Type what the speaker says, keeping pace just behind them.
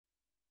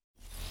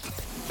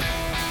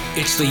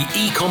It's the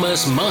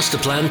e-commerce master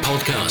plan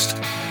podcast.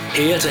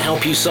 Here to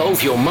help you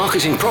solve your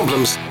marketing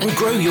problems and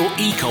grow your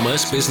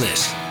e-commerce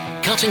business.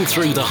 Cutting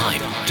through the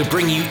hype to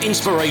bring you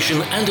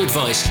inspiration and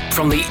advice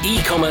from the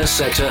e-commerce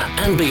sector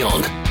and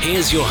beyond.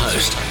 Here's your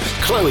host,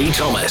 Chloe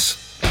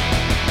Thomas.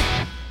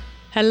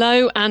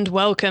 Hello and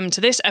welcome to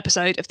this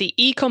episode of the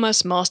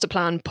e-commerce master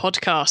plan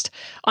podcast.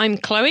 I'm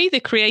Chloe, the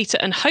creator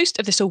and host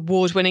of this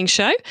award-winning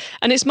show,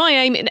 and it's my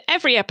aim in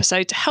every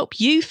episode to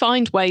help you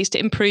find ways to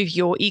improve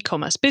your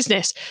e-commerce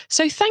business.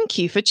 So thank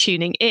you for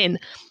tuning in.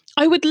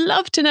 I would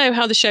love to know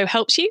how the show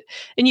helps you,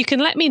 and you can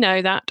let me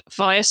know that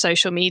via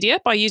social media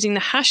by using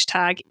the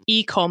hashtag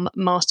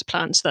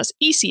 #EcomMasterplan. So that's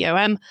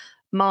ECOM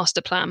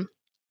Masterplan.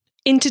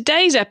 In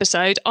today's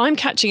episode, I'm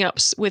catching up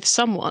with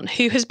someone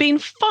who has been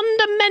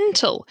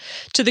fundamental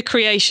to the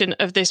creation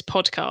of this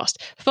podcast,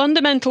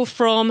 fundamental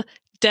from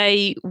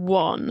day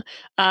one,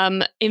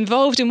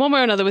 involved in one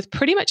way or another with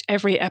pretty much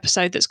every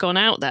episode that's gone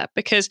out there.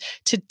 Because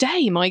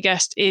today my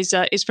guest is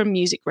from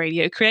Music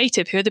Radio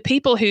Creative, who are the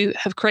people who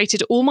have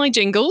created all my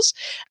jingles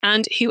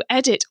and who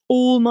edit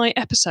all my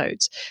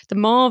episodes. The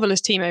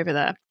marvelous team over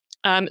there.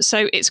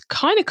 So it's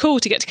kind of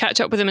cool to get to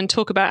catch up with them and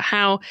talk about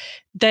how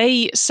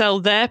they sell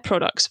their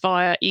products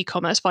via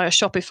e-commerce, via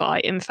Shopify,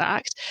 in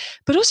fact.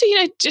 But also,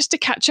 just to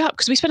catch up,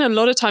 because we spend a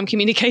lot of time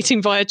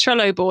communicating via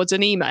Trello boards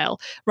and email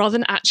rather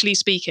than actually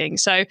speaking.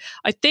 So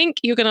I think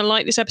you're going to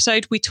like this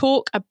episode. We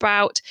talk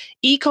about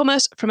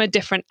e-commerce from a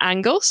different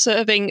angle,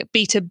 serving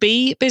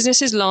B2B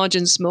businesses, large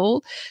and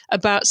small,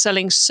 about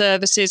selling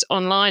services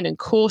online and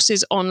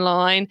courses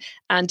online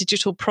and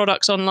digital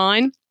products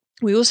online.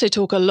 We also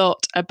talk a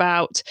lot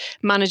about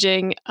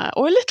managing,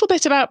 or a little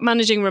bit about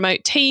managing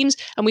remote teams,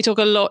 and we talk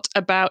a lot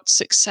about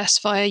success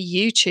via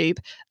YouTube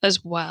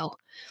as well.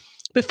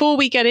 Before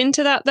we get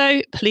into that,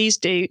 though, please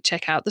do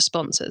check out the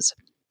sponsors.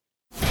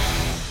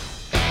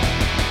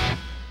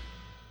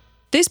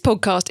 This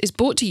podcast is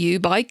brought to you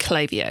by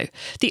Klaviyo,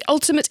 the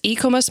ultimate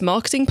e-commerce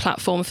marketing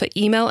platform for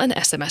email and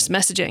SMS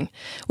messaging.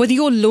 Whether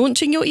you're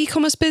launching your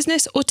e-commerce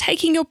business or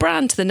taking your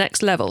brand to the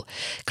next level,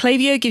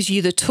 Klaviyo gives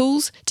you the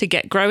tools to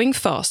get growing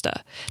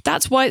faster.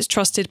 That's why it's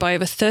trusted by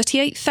over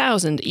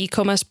 38,000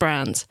 e-commerce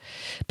brands.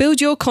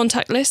 Build your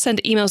contact list,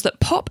 send emails that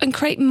pop, and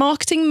create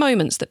marketing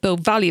moments that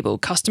build valuable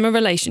customer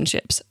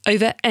relationships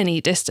over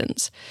any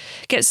distance.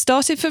 Get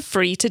started for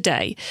free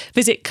today.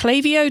 Visit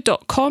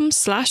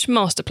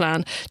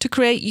klaviyo.com/masterplan to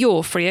create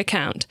your free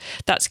account.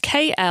 That's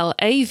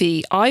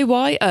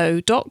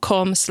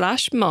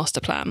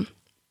klaviyo.com/masterplan.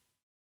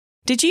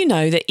 Did you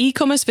know that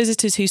e-commerce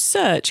visitors who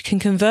search can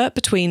convert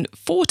between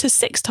 4 to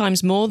 6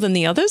 times more than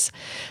the others?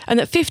 And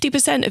that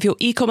 50% of your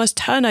e-commerce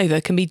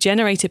turnover can be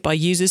generated by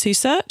users who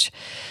search?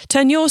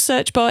 Turn your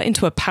search bar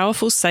into a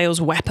powerful sales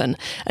weapon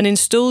and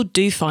install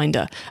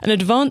DoFinder, an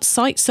advanced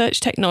site search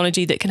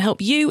technology that can help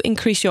you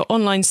increase your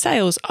online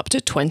sales up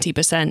to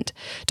 20%.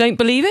 Don't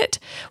believe it?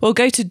 Well,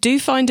 go to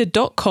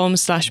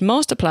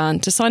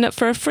dofinder.com/masterplan to sign up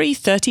for a free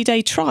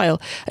 30-day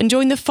trial and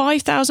join the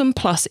 5,000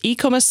 plus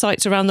e-commerce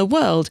sites around the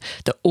world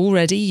that already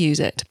use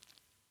it.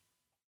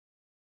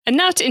 And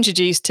now to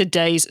introduce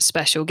today's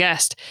special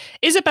guest.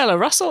 Izabela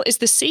Russell is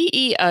the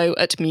CEO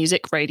at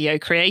Music Radio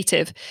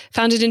Creative.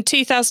 Founded in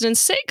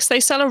 2006, they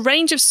sell a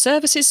range of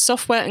services,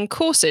 software and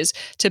courses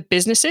to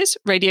businesses,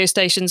 radio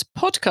stations,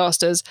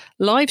 podcasters,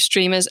 live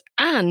streamers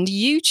and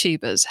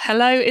YouTubers.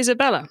 Hello,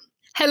 Izabela.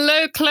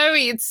 Hello,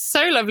 Chloe. It's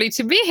so lovely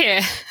to be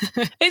here.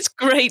 It's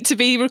great to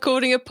be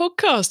recording a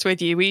podcast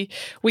with you. We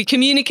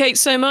communicate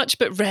so much,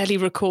 but rarely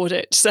record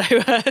it. So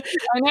I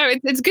know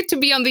it's good to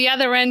be on the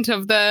other end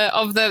of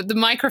the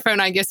microphone,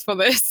 I guess, for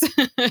this.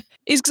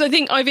 It's because I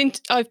think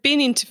I've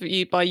been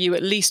interviewed by you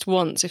at least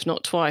once, if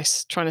not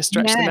twice, trying to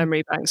stretch the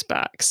memory banks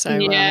back. So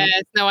yes,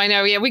 no, I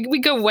know. Yeah,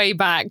 we go way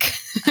back.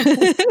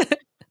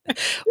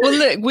 Well,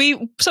 look,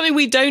 something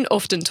we don't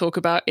often talk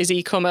about is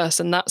e-commerce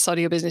and that side of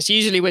your business.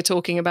 Usually we're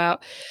talking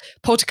about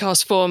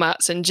podcast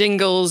formats and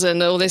jingles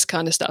and all this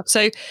kind of stuff.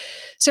 So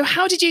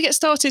how did you get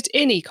started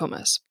in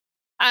e-commerce?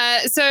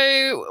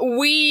 So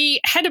we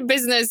had a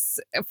business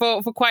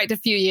for quite a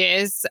few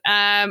years.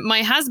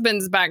 My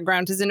husband's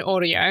background is in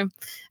audio,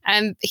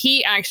 and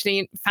he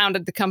actually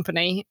founded the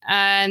company.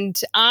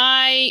 And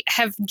I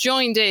have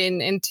joined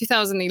in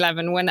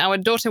 2011 when our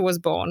daughter was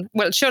born.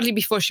 Well, shortly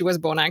before she was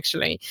born,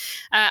 actually.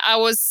 I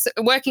was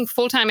working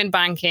full-time in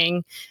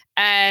banking.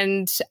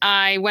 And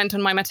I went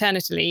on my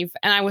maternity leave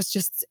and I was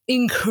just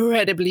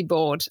incredibly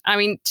bored. I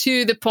mean,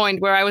 to the point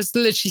where I was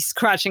literally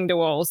scratching the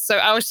walls. So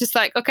I was just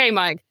like, okay,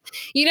 Mike,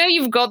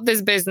 you've got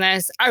this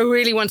business. I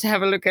really want to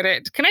have a look at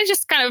it. Can I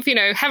just kind of,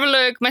 have a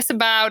look, mess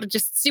about,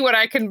 just see what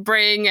I can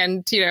bring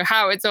and,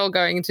 how it's all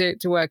going to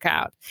work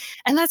out.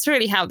 And that's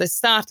really how this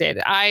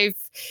started.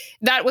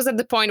 That was at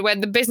the point where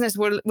the business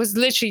was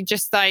literally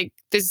just like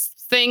this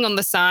thing on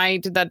the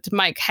side that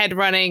Mike had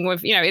running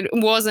with, it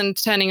wasn't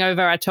turning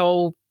over at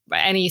all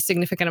any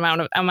significant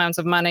amounts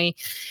of money.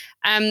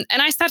 And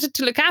I started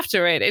to look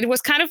after it. It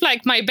was kind of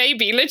like my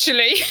baby,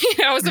 literally.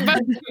 I was about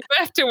to give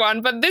birth to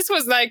one, but this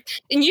was like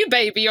a new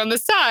baby on the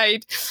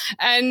side.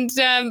 And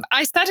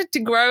I started to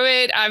grow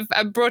it.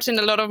 I've brought in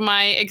a lot of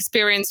my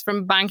experience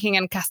from banking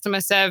and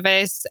customer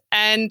service.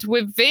 And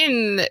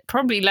within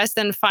probably less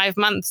than 5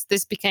 months,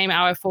 this became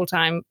our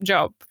full-time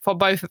job for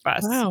both of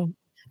us. Wow.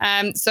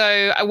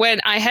 So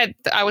when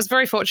I was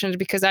very fortunate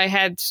because I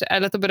had a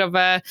little bit of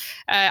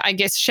I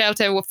guess,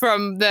 shelter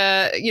from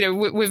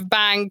with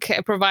bank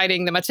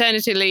providing the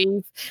maternity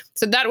leave.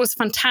 So that was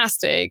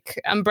fantastic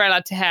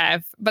umbrella to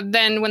have. But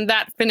then when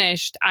that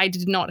finished, I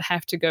did not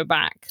have to go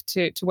back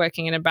to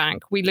working in a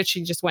bank. We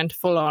literally just went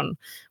full on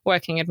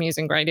working at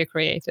Musing Radio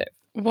Creative.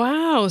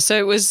 Wow. So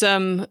it was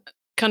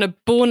kind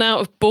of born out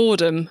of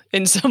boredom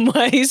in some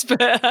ways, but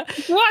 100%,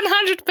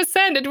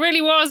 it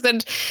really was.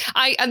 And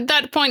at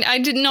that point, I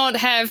did not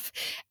have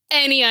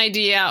any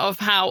idea of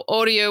how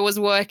audio was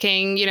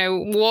working,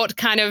 what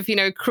kind of,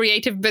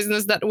 creative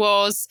business that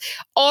was.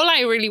 All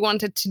I really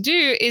wanted to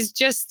do is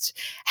just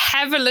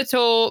have a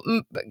little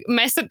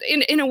method,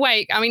 in a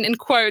way, I mean, in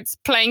quotes,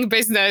 playing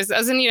business,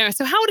 as in,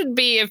 so how would it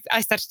be if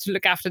I started to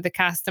look after the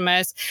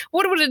customers?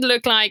 What would it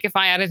look like if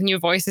I added new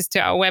voices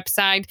to our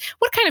website?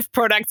 What kind of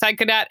products I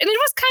could add? And it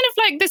was kind of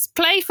like this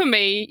play for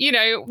me,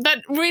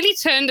 that really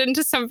turned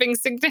into something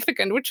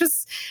significant, which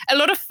was a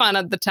lot of fun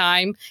at the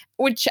time,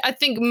 which I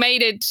think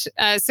made it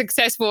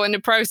successful in the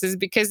process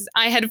because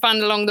I had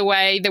fun along the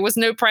way. There was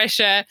no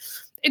pressure.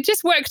 It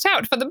just worked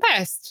out for the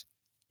best.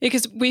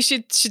 Because we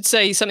should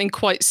say something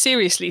quite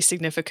seriously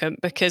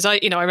significant, because I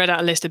read out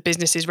a list of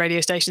businesses,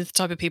 radio stations, the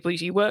type of people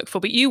you work for,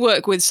 but you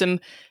work with some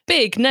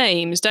big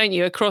names, don't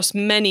you, across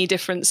many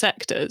different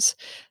sectors.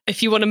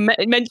 If you want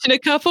to mention a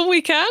couple,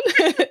 we can.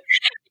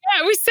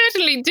 Yeah, we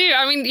certainly do.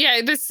 I mean,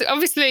 this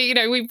obviously,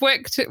 we've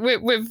worked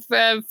with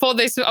for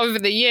this over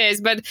the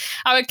years, but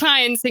our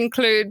clients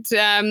include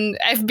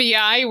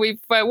FBI.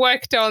 We've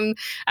worked on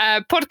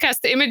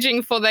podcast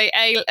imaging for the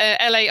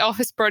LA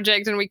office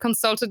project, and we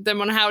consulted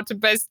them on how to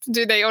best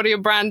do their audio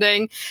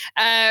branding.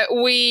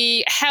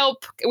 We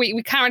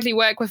currently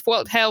work with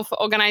World Health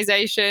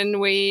Organization.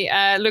 We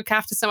look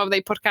after some of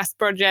their podcast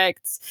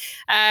projects.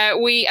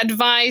 We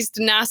advised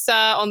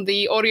NASA on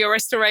the audio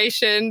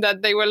restoration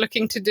that they were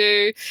looking to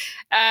do.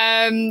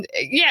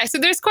 So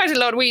there's quite a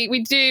lot.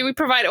 We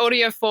provide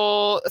audio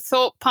for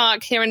Thorpe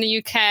Park here in the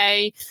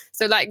UK.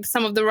 So like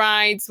some of the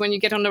rides, when you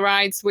get on the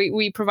rides,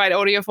 we provide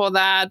audio for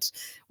that.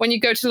 When you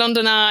go to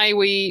London Eye,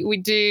 we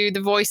do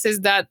the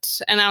voices that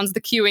announce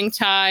the queuing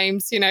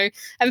times,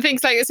 and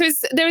things like that.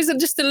 So there is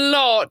just a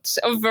lot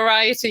of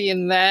variety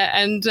in there.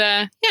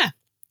 And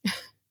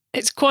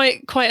it's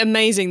quite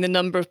amazing the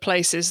number of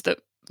places that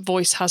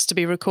voice has to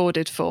be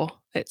recorded for.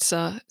 It's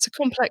a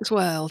complex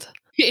world.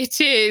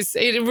 It is.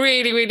 It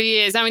really, really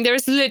is. I mean, there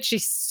is literally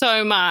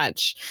so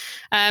much.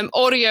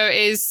 Audio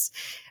is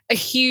a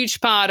huge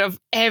part of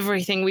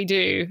everything we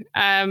do.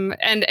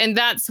 And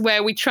that's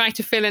where we try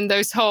to fill in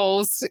those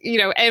holes,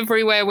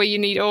 everywhere where you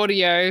need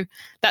audio,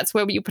 that's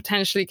where you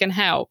potentially can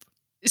help.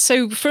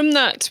 So from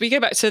that, we go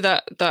back to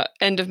that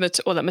end of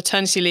that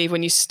maternity leave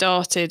when you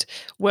started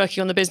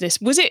working on the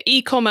business. Was it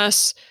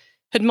e-commerce?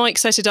 Had Mike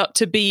set it up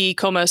to be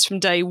e-commerce from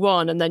day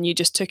one, and then you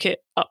just took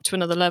it up to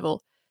another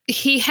level?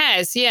 He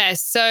has,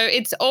 yes. So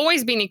it's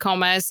always been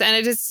e-commerce,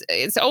 and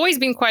it's always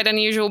been quite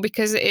unusual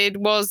because it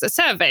was a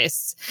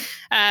service.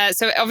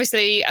 So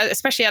obviously,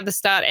 especially at the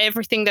start,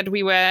 everything that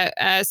we were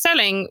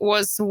selling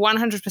was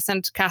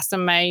 100%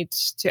 custom made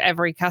to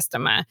every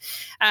customer.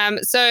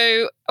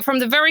 So from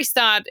the very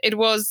start, it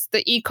was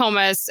the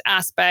e-commerce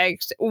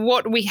aspect.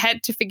 What we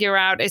had to figure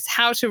out is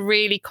how to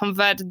really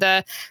convert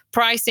the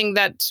pricing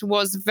that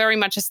was very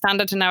much a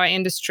standard in our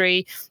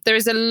industry. There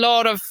is a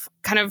lot of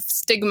kind of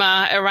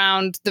stigma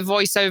around the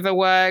voiceover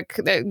work.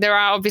 There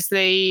are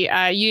obviously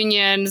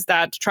unions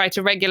that try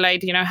to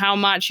regulate, how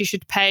much you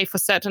should pay for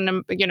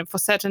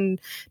certain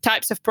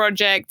types of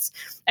projects.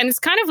 And it's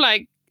kind of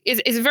like,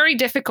 it's very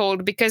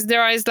difficult because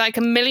there is like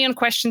a million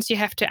questions you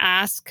have to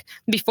ask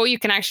before you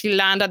can actually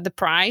land at the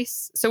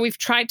price. So we've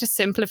tried to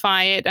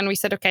simplify it, and we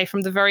said, okay,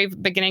 from the very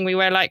beginning, we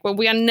were like, well,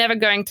 we are never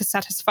going to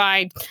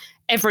satisfy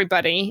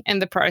everybody in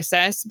the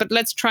process, but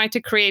let's try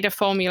to create a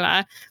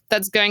formula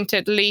that's going to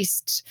at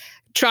least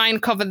try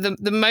and cover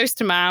the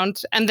most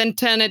amount, and then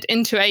turn it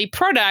into a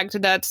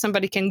product that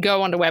somebody can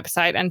go on the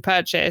website and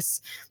purchase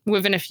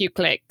within a few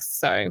clicks.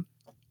 So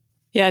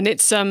yeah, and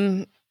it's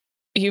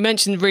you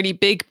mentioned really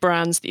big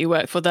brands that you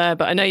work for there,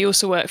 but I know you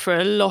also work for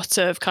a lot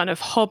of kind of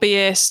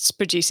hobbyists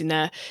producing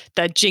their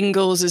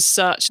jingles as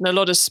such, and a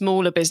lot of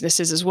smaller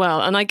businesses as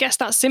well. And I guess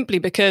that's simply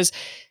because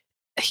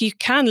you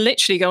can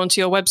literally go onto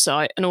your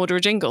website and order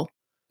a jingle.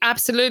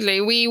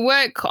 Absolutely. We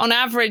work on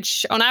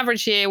average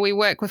year, we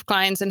work with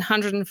clients in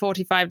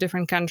 145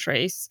 different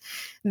countries.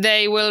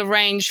 They will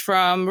range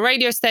from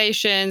radio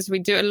stations. We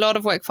do a lot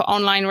of work for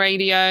online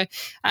radio,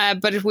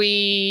 but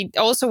we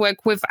also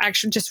work with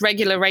actually just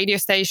regular radio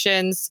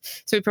stations.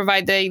 So we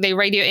provide the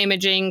radio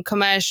imaging,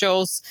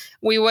 commercials.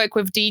 We work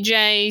with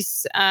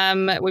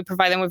DJs. We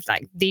provide them with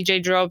like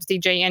DJ drops,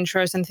 DJ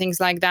intros and things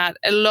like that.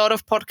 A lot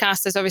of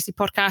podcasters, obviously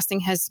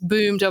podcasting has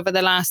boomed over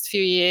the last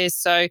few years.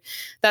 So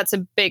that's a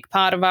big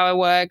part of our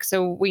work.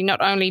 So we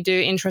not only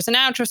do intros and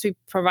outros, we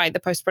provide the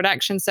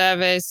post-production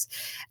service.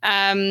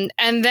 And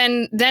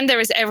then there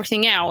is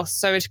everything else.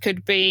 So it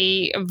could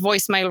be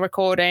voicemail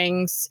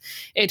recordings.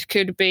 It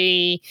could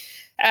be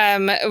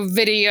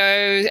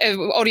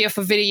video, audio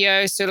for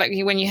videos. So like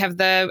when you have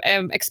the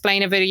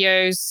explainer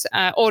videos,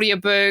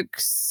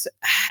 audiobooks,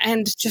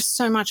 and just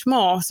so much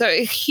more. So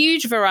a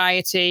huge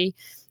variety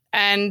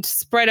and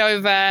spread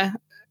over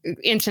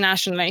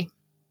internationally.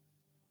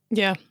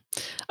 Yeah.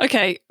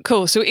 Okay,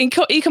 cool. So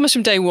e-commerce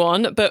from day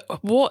one, but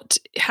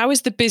how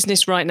is the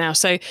business right now?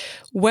 So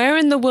where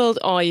in the world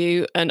are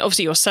you? And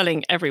obviously you're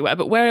selling everywhere,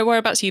 but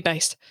whereabouts are you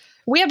based?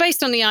 We are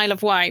based on the Isle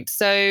of Wight.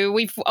 So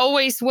we've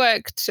always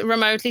worked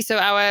remotely. So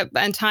our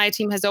entire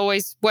team has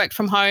always worked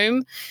from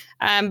home.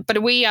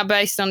 But we are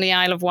based on the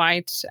Isle of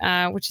Wight,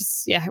 which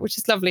is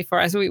lovely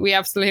for us. We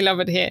absolutely love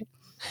it here.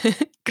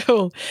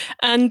 Cool.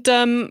 And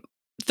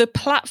the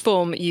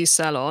platform you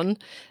sell on,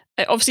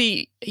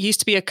 obviously, it used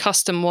to be a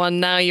custom one.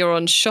 Now you're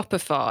on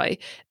Shopify.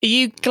 Are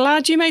you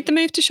glad you made the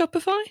move to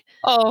Shopify?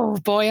 Oh,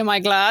 boy, am I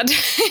glad.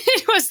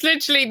 It was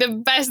literally the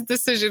best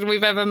decision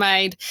we've ever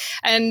made.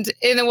 And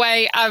in a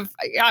way,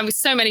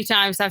 so many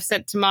times I've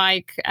said to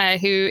Mike,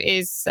 who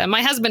is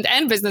my husband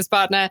and business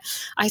partner,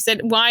 I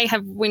said, why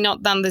have we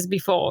not done this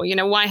before?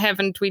 Why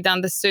haven't we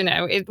done this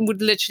sooner? It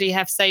would literally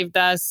have saved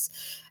us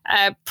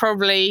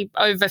probably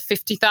over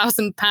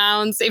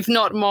 £50,000, if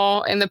not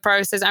more, in the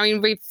process. I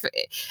mean,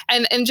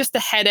 and just the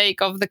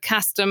headache of the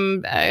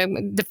custom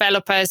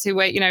developers who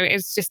were,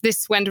 it's just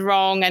this went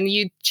wrong and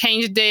you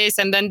changed this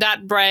and then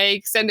that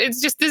breaks. And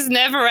it's just this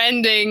never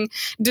ending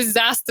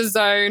disaster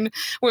zone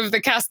with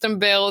the custom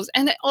builds.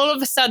 And then all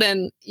of a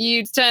sudden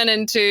you turn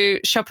into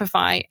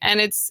Shopify and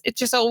it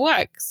just all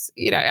works.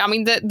 I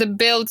mean, the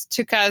build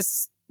took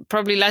us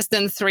probably less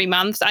than 3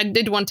 months. I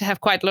did want to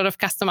have quite a lot of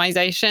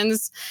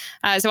customizations.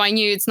 So I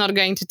knew it's not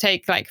going to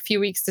take like a few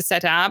weeks to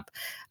set up.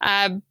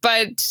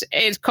 But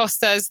it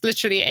cost us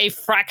literally a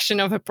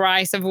fraction of a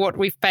price of what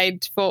we've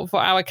paid for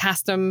our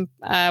custom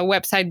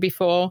website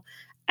before.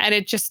 And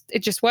it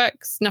just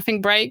works.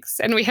 Nothing breaks.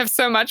 And we have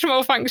so much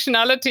more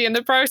functionality in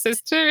the process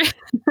too.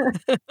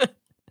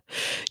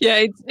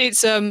 Yeah,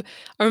 it's I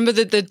remember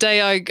the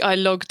day I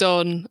logged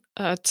on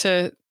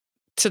to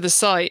the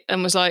site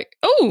and was like,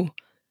 oh,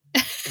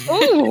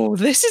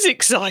 this is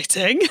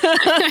exciting.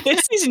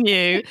 This is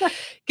new.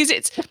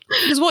 Because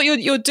what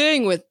you're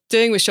doing with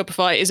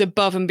Shopify is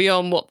above and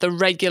beyond what the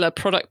regular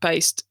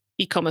product-based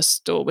e-commerce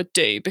store would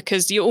do,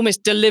 because you're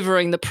almost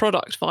delivering the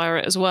product via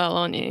it as well,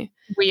 aren't you?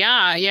 We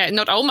are, yeah,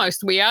 not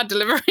almost. We are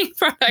delivering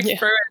product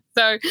through it.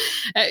 So,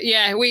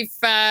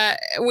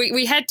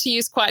 we had to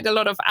use quite a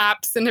lot of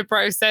apps in the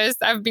process.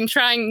 I've been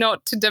trying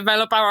not to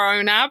develop our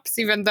own apps,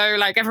 even though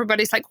like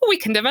everybody's like, oh, we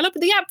can develop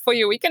the app for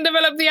you. We can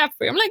develop the app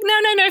for you. I'm like,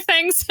 no,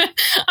 thanks.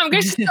 I'm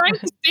just trying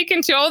to stick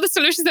into all the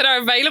solutions that are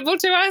available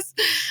to us.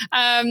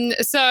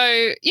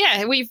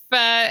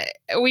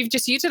 We've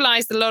just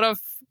utilized a lot of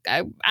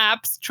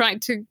apps, trying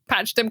to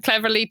patch them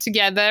cleverly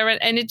together,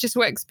 and it just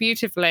works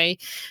beautifully.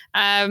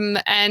 And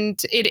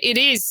it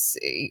is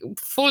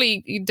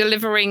fully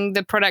delivering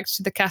the product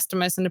to the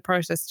customers in the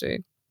process too.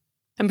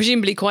 And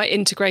presumably quite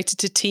integrated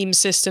to team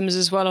systems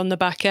as well on the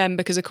back end,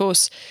 because of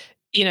course,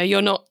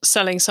 you're not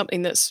selling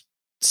something that's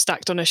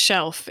stacked on a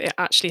shelf. It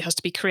actually has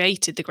to be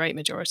created, the great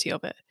majority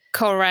of it.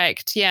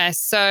 Correct. Yes.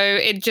 So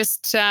it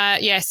just,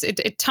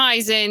 it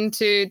ties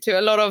into a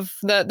lot of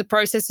the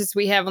processes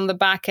we have on the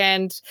back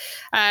end.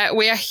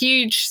 We are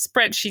huge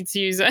spreadsheets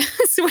users,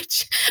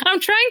 which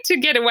I'm trying to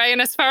get away.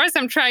 And as far as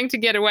I'm trying to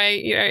get away,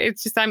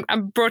 it's just I'm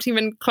brought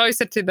even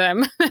closer to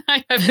them.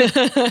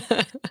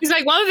 It's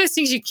like one of those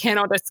things you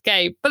cannot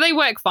escape, but they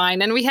work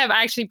fine. And we have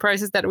actually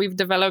processes that we've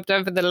developed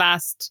over the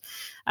last,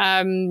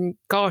 over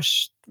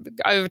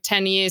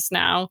 10 years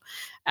now.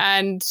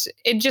 And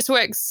it just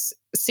works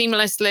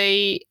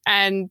seamlessly,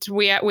 and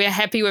we are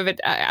happy with it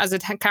as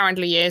it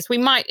currently is. We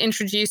might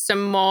introduce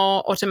some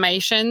more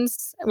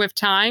automations with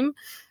time,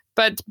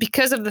 but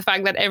because of the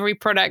fact that every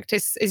product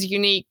is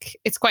unique,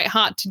 it's quite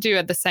hard to do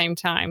at the same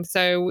time.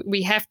 So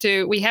we have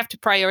to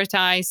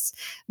prioritize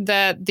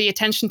the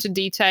attention to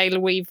detail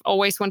we've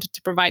always wanted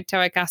to provide to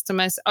our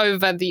customers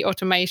over the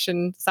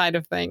automation side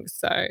of things.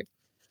 So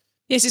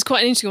yes, it's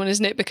quite an interesting one,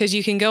 isn't it? Because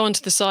you can go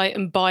onto the site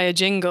and buy a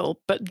jingle,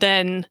 but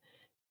then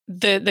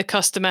the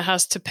customer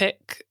has to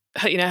pick,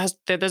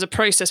 there's a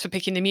process for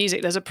picking the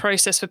music, there's a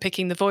process for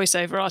picking the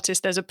voiceover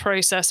artist, there's a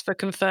process for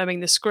confirming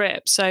the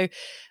script. So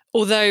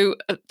although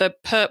at the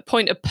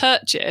point of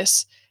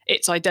purchase,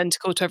 it's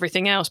identical to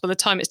everything else. By the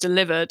time it's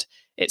delivered,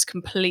 it's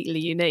completely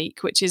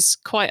unique, which is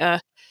quite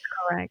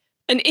Correct.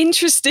 an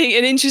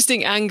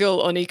interesting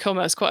angle on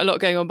e-commerce. Quite a lot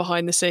going on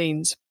behind the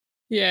scenes.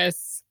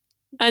 Yes.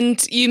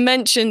 And you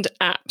mentioned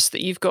apps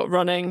that you've got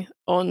running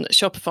on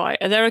Shopify.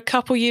 Are there a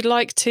couple you'd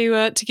like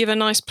to give a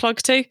nice plug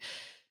to?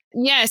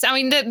 Yes, I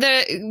mean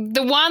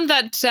the one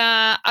that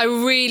I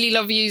really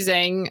love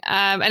using,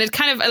 and it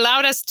kind of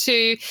allowed us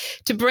to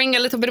bring a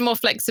little bit more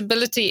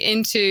flexibility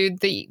into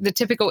the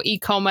typical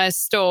e-commerce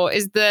store,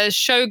 is the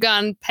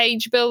Shogun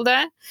Page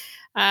Builder.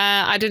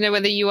 I don't know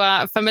whether you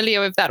are familiar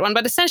with that one,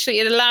 but essentially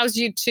it allows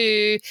you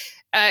to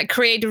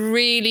create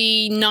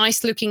really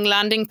nice looking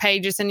landing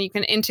pages, and you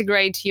can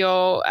integrate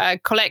your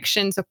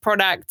collections of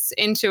products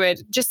into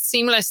it just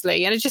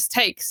seamlessly. And it just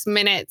takes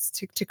minutes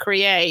to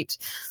create.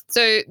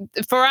 So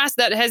for us,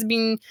 that has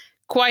been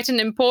quite an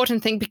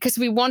important thing, because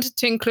we wanted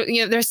to include,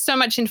 there's so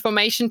much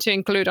information to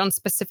include on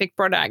specific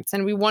products,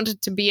 and we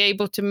wanted to be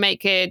able to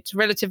make it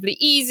relatively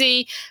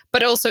easy,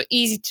 but also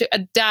easy to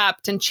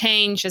adapt and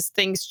change as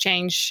things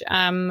change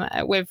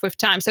with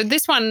time. So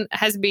this one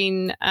has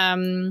been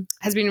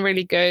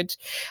really good.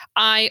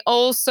 I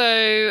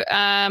also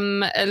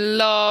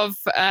love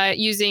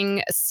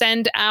using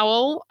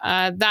SendOwl.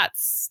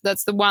 That's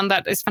the one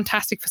that is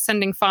fantastic for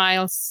sending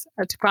files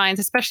to clients,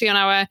 especially on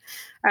our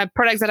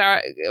products that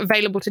are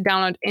available to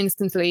download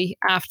instantly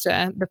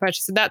after the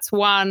purchase. So that's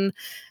one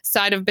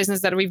side of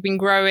business that we've been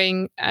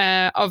growing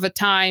over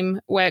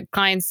time, where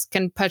clients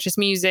can purchase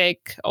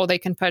music, or they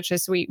can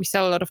purchase, we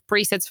sell a lot of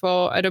presets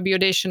for Adobe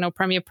Audition or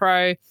Premiere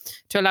Pro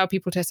to allow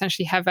people to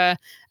essentially have a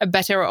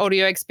better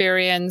audio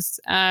experience.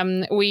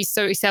 We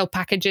sell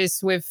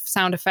packages with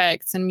sound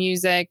effects and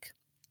music,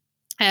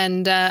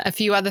 and a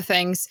few other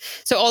things.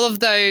 So all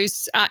of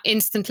those are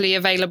instantly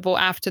available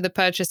after the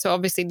purchase. So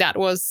obviously that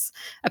was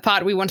a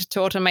part we wanted to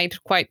automate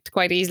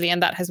quite easily,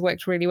 and that has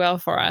worked really well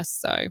for us.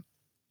 So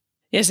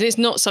yes, and it's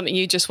not something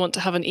you just want to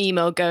have an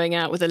email going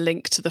out with a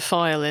link to the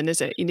file in, is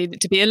it? You need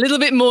it to be a little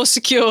bit more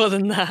secure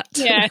than that.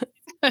 Yeah,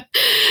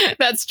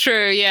 that's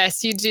true.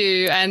 Yes, you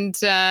do. And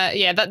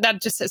that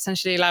just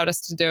essentially allowed us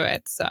to do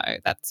it. So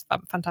that's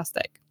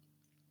fantastic.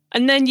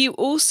 And then you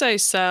also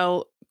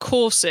sell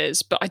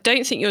courses, but I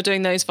don't think you're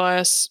doing those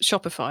via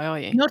Shopify, are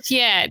you? Not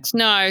yet,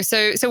 no.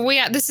 So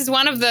this is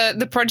one of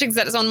the projects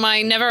that is on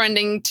my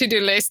never-ending to-do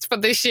list for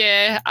this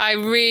year. I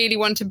really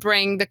want to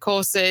bring the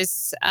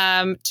courses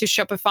to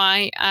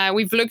Shopify.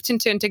 We've looked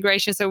into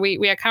integration, so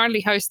we are currently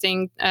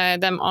hosting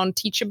them on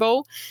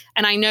Teachable,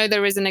 and I know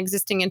there is an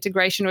existing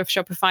integration with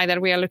Shopify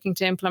that we are looking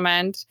to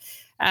implement.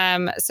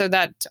 So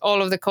that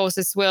all of the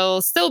courses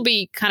will still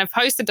be kind of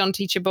hosted on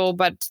Teachable,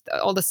 but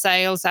all the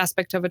sales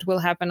aspect of it will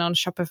happen on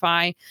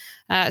Shopify.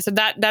 So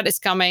that is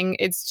coming.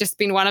 It's just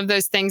been one of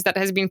those things that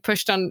has been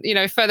pushed on,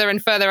 further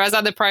and further as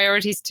other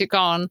priorities took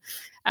on.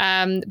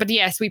 But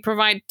yes, we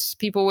provide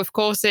people with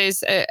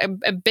courses.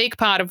 A big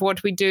part of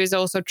what we do is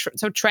also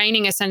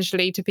training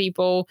essentially to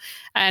people,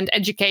 and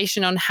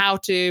education on how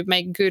to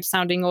make good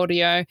sounding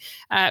audio,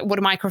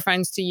 what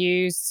microphones to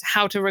use,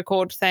 how to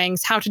record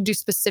things, how to do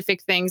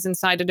specific things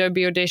inside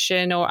Adobe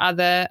Audition or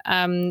other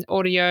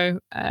audio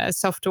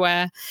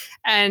software,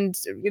 and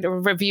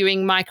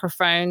reviewing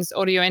microphones,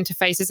 audio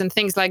interfaces, and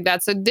things like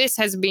that. So this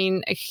has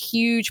been a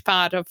huge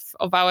part of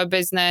our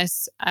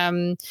business.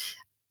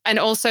 And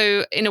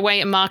also, in a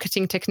way, a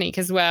marketing technique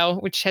as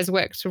well, which has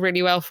worked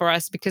really well for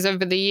us, because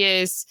over the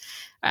years,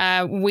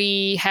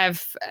 we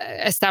have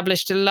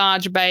established a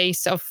large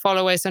base of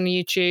followers on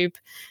YouTube.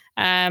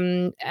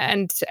 And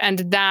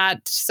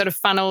that sort of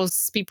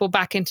funnels people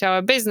back into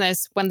our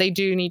business when they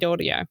do need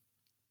audio.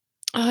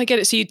 Oh, I get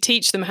it. So you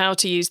teach them how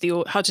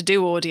to how to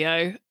do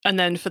audio, and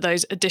then for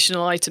those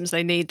additional items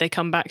they need, they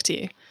come back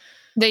to you.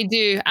 They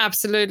do,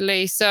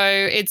 absolutely. So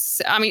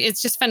it's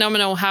just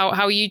phenomenal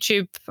how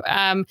YouTube,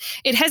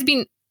 it has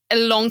been a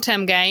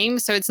long-term game.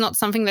 So it's not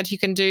something that you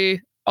can do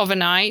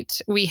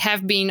overnight. We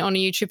have been on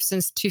YouTube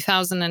since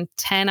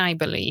 2010, I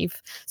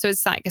believe. So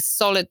it's like a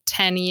solid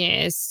 10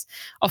 years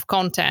of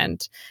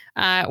content.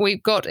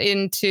 We've got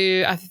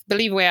into, I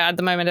believe we are at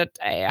the moment at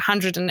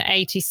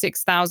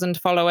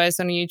 186,000 followers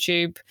on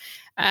YouTube.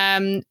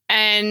 And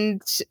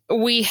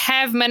we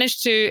have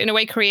managed to, in a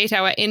way, create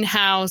our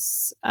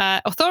in-house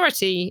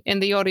authority in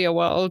the audio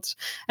world.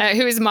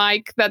 Who is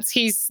Mike? That's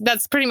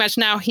pretty much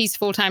now his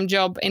full-time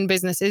job in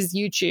business is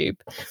YouTube.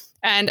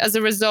 And as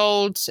a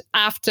result,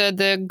 after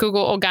the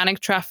Google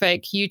organic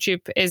traffic,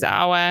 YouTube is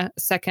our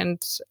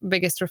second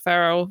biggest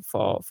referral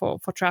for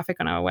traffic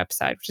on our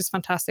website, which is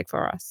fantastic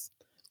for us.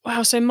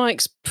 Wow, so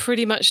Mike's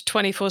pretty much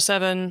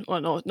 24/7,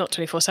 well, not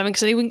 24/7 because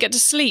he wouldn't get to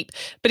sleep,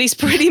 but he's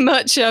pretty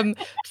much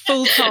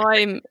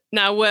full-time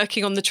now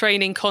working on the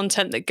training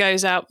content that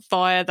goes out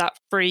via that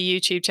free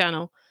YouTube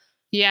channel.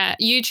 Yeah,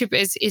 YouTube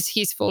is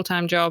his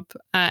full-time job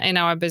in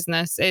our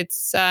business.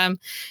 It's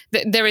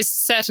there is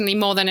certainly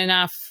more than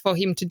enough for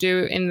him to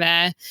do in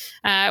there.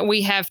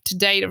 We have to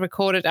date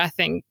recorded, I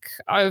think,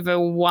 over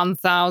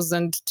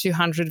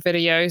 1,200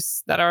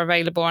 videos that are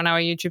available on our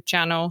YouTube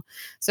channel.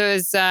 So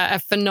it's a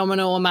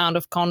phenomenal amount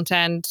of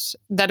content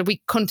that we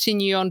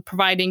continue on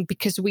providing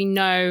because we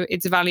know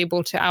it's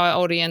valuable to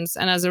our audience,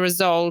 and as a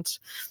result,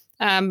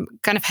 kind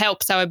of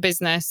helps our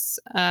business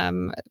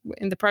in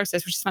the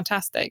process, which is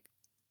fantastic.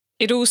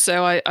 It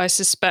also, I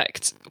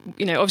suspect,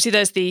 obviously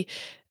there's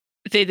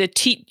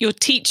you're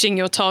teaching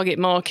your target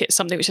market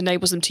something which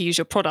enables them to use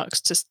your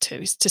products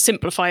to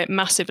simplify it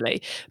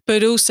massively,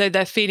 but also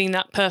they're feeling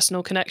that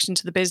personal connection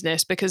to the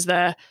business because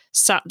they're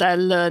sat there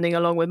learning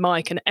along with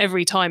Mike, and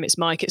every time it's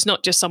Mike, it's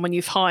not just someone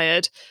you've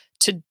hired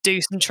to do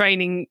some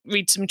training,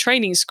 read some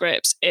training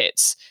scripts.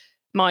 It's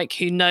Mike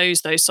who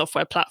knows those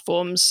software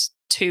platforms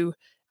to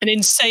an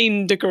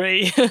insane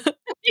degree.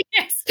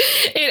 Yes,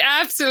 it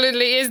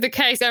absolutely is the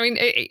case. I mean,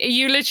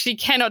 you literally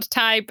cannot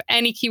type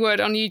any keyword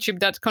on YouTube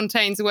that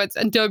contains the words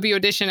Adobe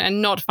Audition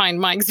and not find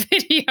Mike's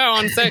video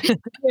on. So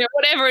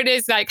whatever it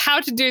is, like how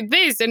to do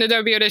this in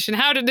Adobe Audition,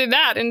 how to do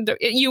that, and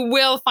you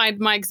will find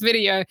Mike's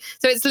video.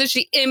 So it's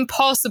literally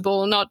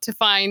impossible not to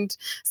find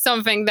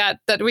something that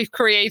we've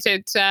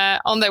created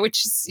on there,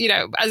 which is,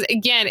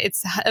 again,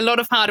 it's a lot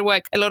of hard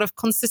work, a lot of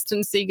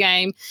consistency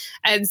game.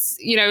 It's,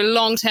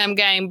 long-term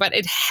game, but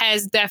it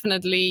has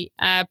definitely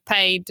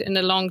paid in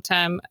the long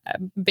term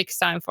big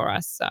time for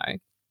us. So,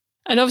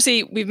 and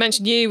obviously we've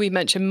mentioned you, we've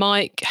mentioned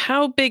Mike.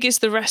 How big is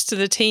the rest of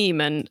the team,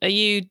 and do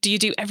you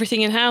do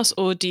everything in-house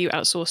or do you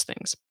outsource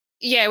things?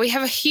 Yeah, we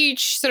have a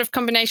huge sort of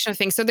combination of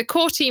things. So the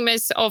core team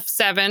is of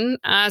 7.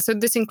 So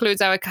this includes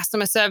our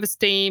customer service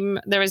team.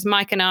 There is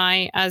Mike and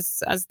I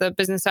as the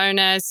business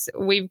owners.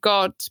 We've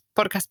got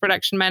podcast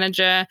production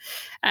manager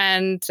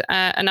and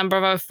a number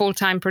of our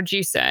full-time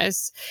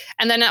producers.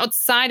 And then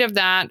outside of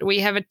that, we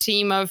have a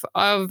team of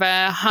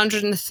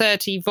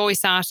 130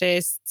 voice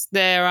artists.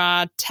 There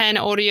are 10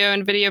 audio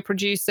and video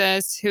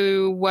producers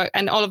who work,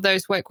 and all of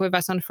those work with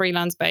us on a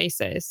freelance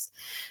basis.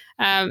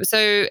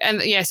 So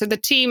the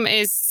team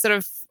is sort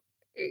of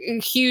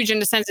huge in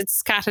the sense it's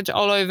scattered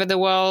all over the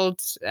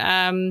world.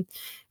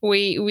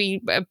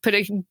 We put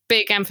a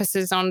big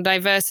emphasis on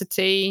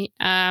diversity.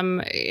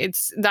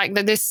 It's like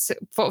this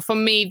for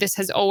me. This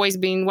has always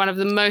been one of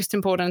the most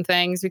important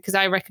things because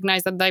I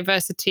recognize that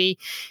diversity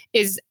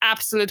is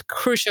absolute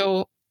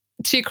crucial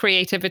to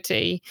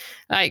creativity.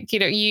 Like,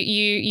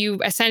 you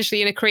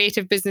essentially in a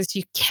creative business,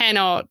 you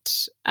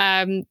cannot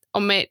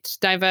omit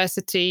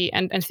diversity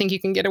and think you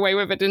can get away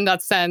with it in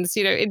that sense.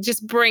 It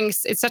just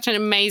it's such an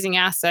amazing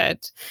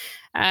asset.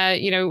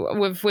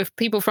 With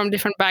people from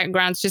different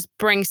backgrounds, just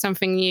bring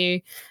something new.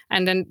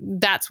 And then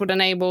that's what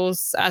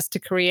enables us to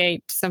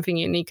create something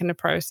unique in the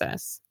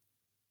process.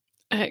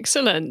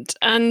 Excellent.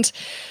 And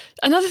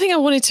another thing I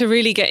wanted to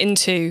really get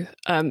into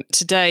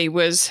today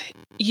was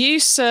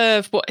you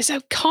serve what is a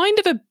kind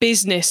of a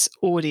business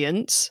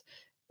audience.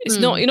 It's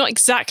not, you're not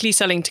exactly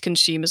selling to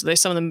consumers, although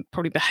some of them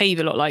probably behave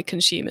a lot like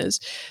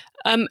consumers.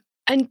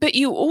 But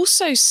you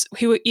also,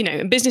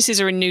 and businesses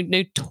are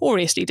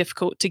notoriously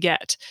difficult to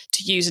get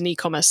to use an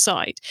e-commerce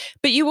site,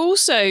 but you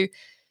also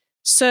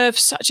serve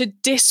such a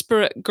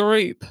disparate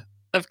group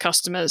of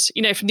customers,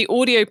 from the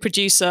audio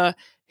producer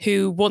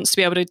who wants to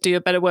be able to do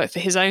a better work for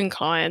his own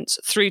clients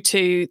through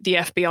to the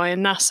FBI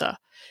and NASA.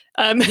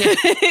 There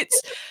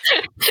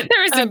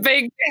is a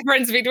big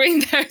difference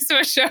between those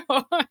for sure.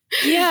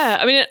 Yeah.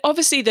 I mean,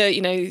 obviously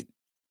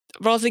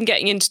rather than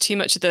getting into too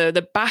much of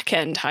the back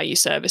end, how you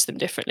service them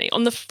differently,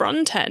 on the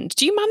front end,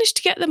 do you manage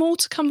to get them all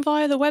to come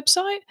via the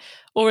website,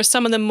 or are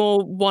some of them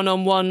more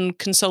one-on-one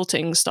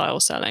consulting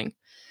style selling?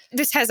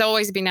 This has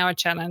always been our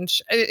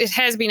challenge. It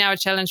has been our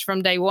challenge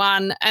from day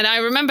one. And I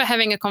remember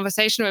having a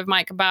conversation with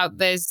Mike about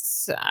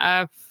this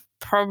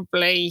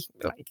probably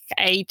like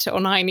 8 or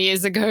 9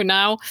 years ago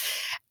now.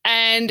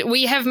 And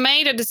we have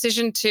made a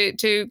decision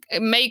to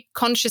make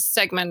conscious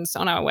segments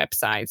on our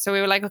website. So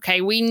we were like, okay,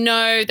 we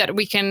know that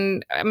we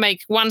can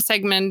make one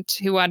segment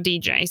who are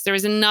DJs. There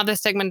is another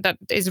segment that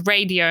is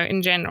radio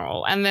in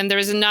general. And then there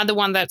is another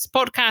one that's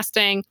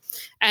podcasting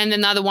and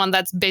another one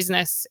that's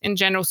business in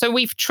general. So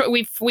we've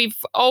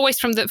always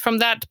from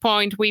that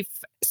point, we've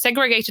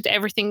segregated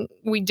everything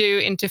we do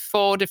into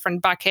 4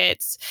 different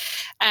buckets.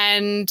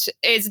 And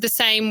it's the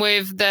same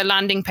with the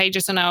landing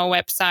pages on our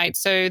website.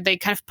 So they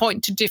kind of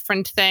point to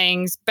different things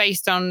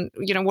based on,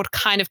 what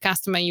kind of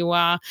customer you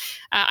are.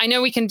 I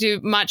know we can do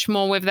much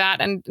more with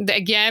that. And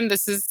again,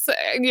 this is,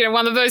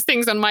 one of those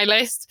things on my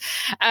list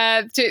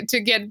to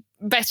get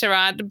better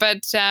at.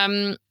 But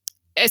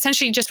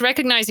essentially just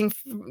recognizing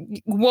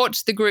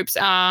what the groups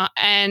are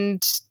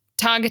and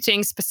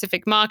targeting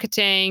specific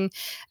marketing,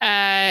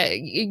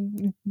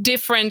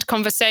 different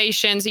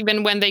conversations.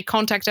 Even when they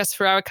contact us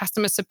through our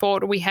customer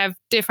support, we have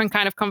different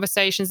kind of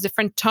conversations,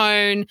 different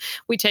tone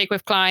we take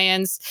with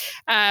clients.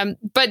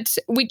 But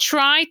we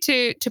try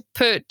to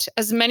put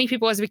as many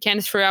people as we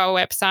can through our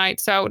website.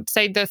 So I would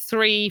say the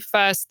 3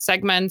 first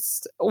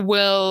segments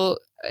will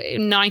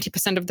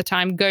 90% of the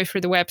time go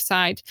through the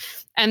website.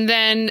 And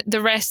then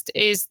the rest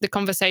is the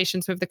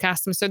conversations with the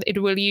customer. So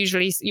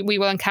we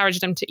will encourage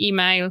them to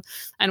email,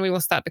 and we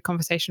will start the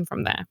conversation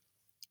from there.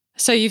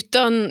 So you've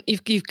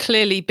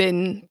clearly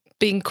been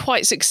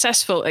quite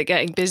successful at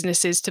getting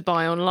businesses to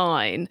buy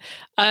online.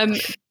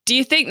 Do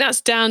you think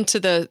that's down to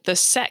the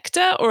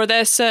sector, or are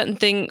there certain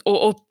things,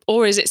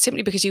 or is it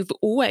simply because you've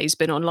always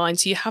been online,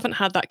 so you haven't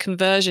had that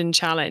conversion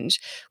challenge,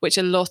 which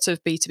a lot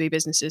of B2B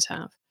businesses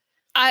have?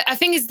 I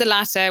think it's the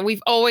latter.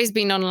 We've always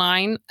been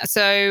online.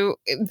 So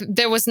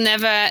there was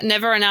never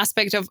an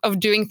aspect of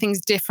doing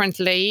things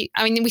differently.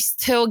 I mean, we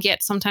still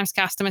get sometimes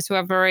customers who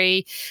are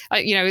very,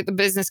 the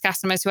business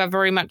customers who are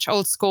very much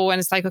old school. And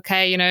it's like,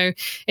 okay,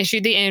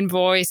 issue the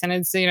invoice and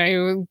it's,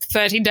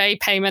 30-day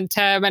payment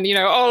term and,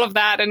 all of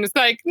that. And it's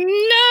like,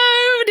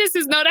 no, this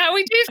is not how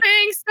we do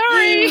things.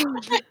 Sorry.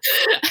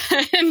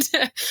 And,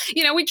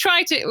 we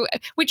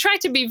try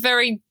to be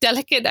very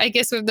delicate, I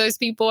guess, with those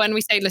people. And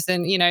we say,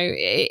 listen,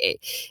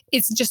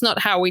 it's just not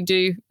how we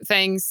do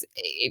things.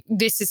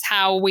 This is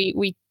how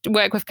we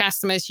work with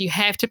customers. You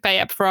have to pay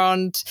up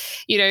front.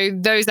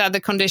 Those are the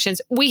conditions.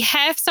 We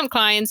have some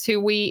clients who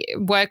we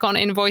work on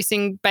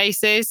invoicing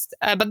basis,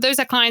 but those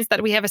are clients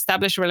that we have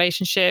established a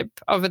relationship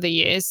over the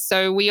years.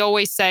 So we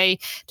always say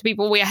to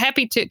people, we are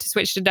happy to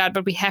switch to that,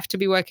 but we have to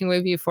be working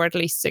with you for at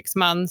least 6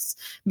 months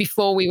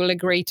before we will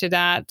agree to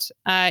that.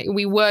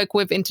 We work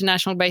with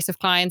international base of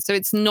clients. So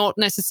it's not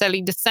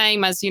necessarily the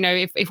same as,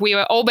 if we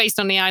were all based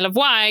on the Isle of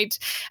Wight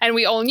and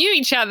we all knew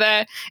each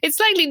other, it's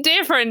slightly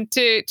different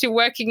to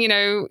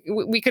working,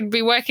 we could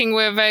be working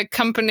with a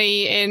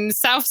company in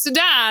South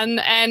Sudan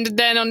and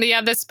then on the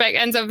other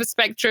ends of the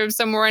spectrum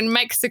somewhere in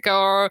Mexico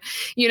or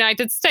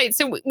United States.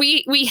 So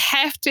we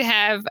have to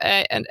have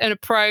an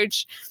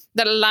approach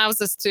that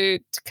allows us to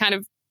kind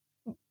of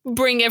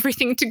bring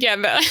everything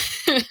together.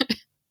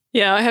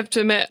 Yeah, I have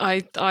to admit,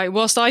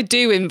 whilst I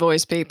do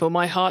invoice people,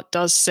 my heart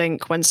does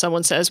sink when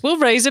someone says, we'll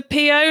raise a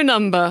PO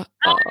number.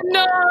 Oh,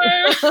 no!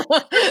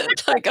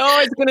 It's like,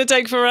 it's going to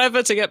take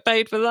forever to get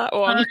paid for that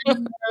one.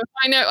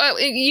 I know.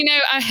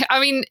 I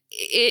mean,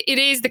 it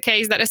is the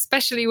case that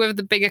especially with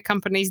the bigger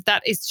companies,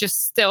 that is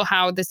just still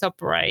how this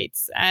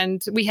operates.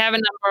 And we have a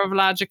number of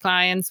larger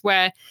clients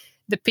where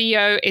the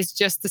PO is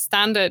just the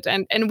standard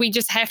and we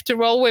just have to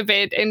roll with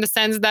it in the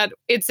sense that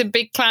it's a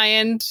big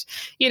client,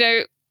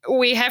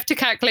 we have to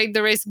calculate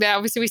the risk there.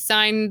 Obviously, we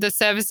sign the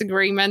service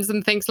agreements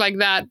and things like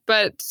that,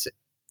 but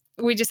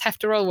we just have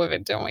to roll with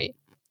it, don't we?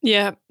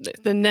 Yeah,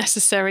 the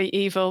necessary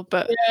evil.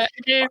 But yeah,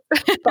 it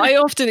is. But I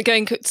often,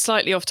 going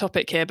slightly off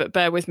topic here, but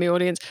bear with me,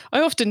 audience,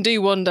 I often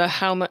do wonder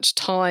how much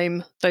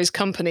time those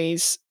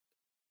companies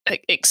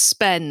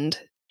expend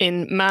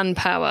in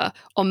manpower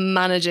on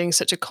managing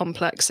such a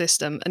complex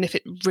system, and if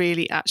it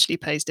really actually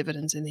pays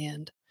dividends in the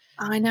end.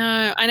 I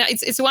know.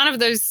 It's one of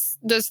those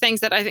things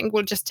that I think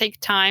will just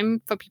take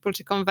time for people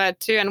to convert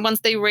to. And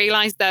once they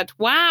realize that,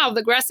 wow,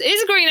 the grass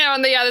is greener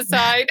on the other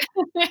side,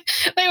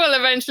 they will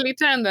eventually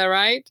turn there,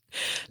 right?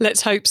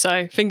 Let's hope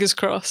so. Fingers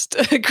crossed.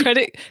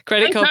 Credit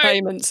card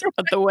payments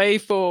are the way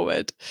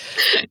forward.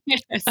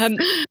 Yes.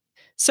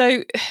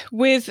 So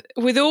with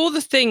all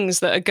the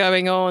things that are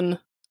going on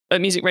at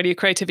Music Radio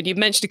Creative, and you've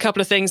mentioned a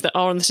couple of things that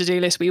are on the to-do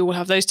list. We all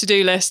have those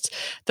to-do lists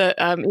that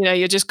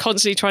you're just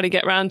constantly trying to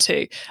get around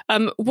to.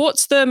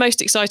 What's the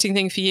most exciting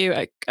thing for you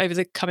over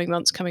the coming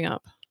months coming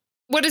up?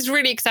 What is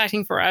really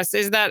exciting for us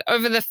is that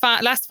over the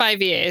last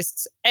 5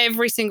 years,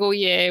 every single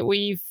year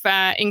we've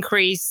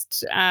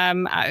increased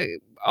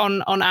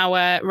on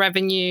our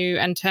revenue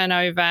and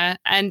turnover.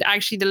 And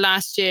actually the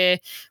last year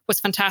was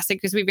fantastic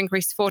because we've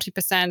increased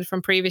 40%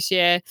 from previous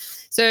year.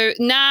 So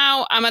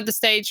now I'm at the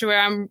stage where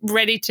I'm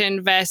ready to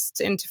invest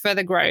into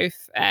further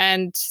growth.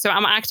 And so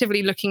I'm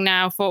actively looking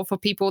now for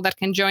people that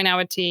can join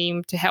our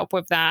team to help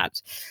with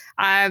that.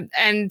 And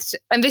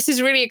this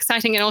is really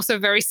exciting and also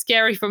very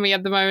scary for me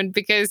at the moment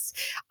because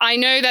I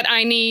know that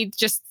I need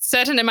just a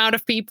certain amount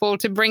of people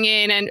to bring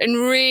in and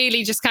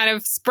really just kind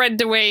of spread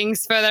the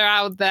wings further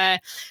out there.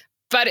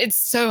 But it's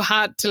so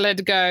hard to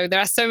let go. There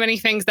are so many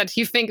things that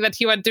you think that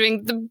you are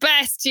doing the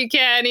best you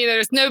can.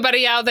 There's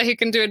nobody out there who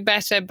can do it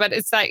better. But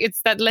it's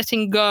that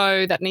letting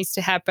go that needs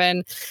to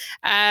happen.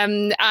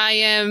 I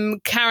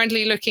am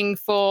currently looking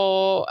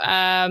for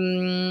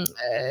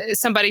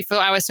somebody for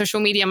our social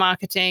media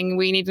marketing.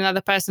 We need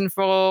another person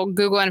for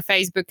Google and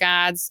Facebook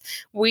ads.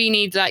 We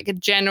need like a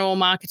general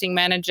marketing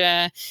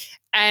manager.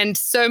 And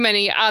so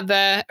many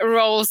other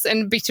roles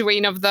in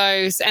between of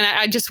those. And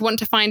I just want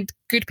to find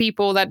good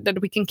people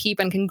that we can keep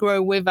and can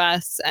grow with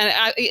us. And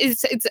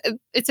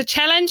it's a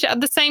challenge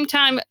at the same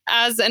time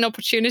as an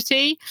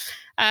opportunity.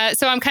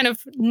 So I'm kind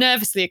of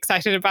nervously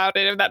excited about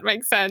it, if that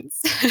makes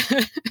sense.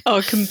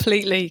 Oh,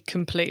 completely.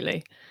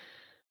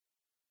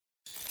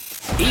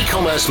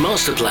 E-commerce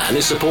Master Plan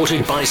is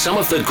supported by some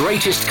of the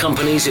greatest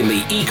companies in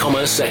the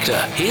e-commerce sector.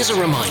 Here's a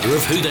reminder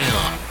of who they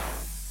are.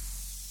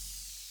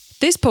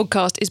 This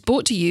podcast is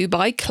brought to you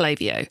by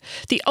Klaviyo,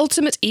 the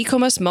ultimate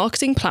e-commerce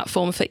marketing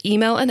platform for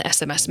email and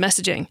SMS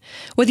messaging.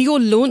 Whether you're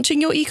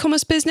launching your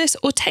e-commerce business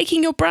or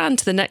taking your brand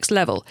to the next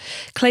level,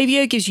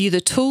 Klaviyo gives you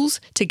the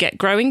tools to get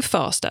growing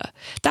faster.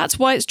 That's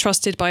why it's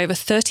trusted by over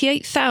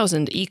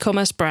 38,000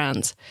 e-commerce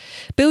brands.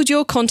 Build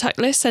your contact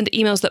list, send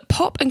emails that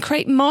pop, and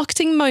create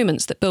marketing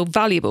moments that build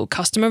valuable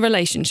customer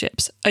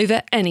relationships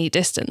over any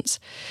distance.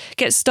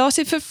 Get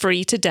started for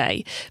free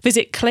today.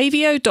 Visit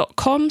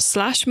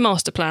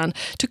klaviyo.com/masterplan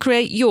to create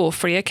your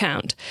free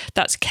account.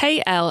 That's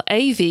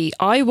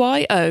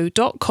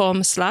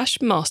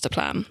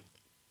klaviyo.com/masterplan.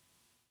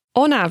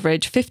 On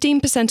average,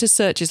 15% of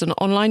searches on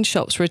online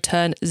shops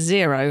return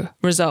 0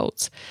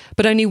 results,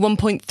 but only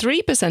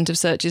 1.3% of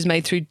searches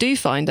made through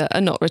DoFinder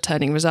are not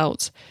returning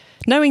results.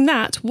 Knowing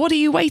that, what are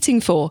you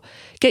waiting for?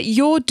 Get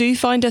your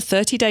DoFinder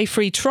 30-day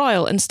free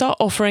trial and start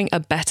offering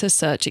a better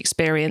search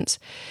experience.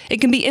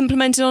 It can be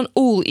implemented on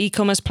all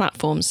e-commerce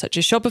platforms such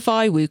as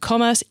Shopify,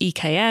 WooCommerce,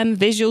 EKM,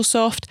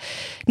 Visualsoft.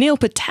 Neil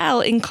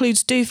Patel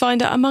includes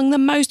DoFinder among the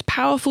most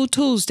powerful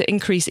tools to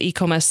increase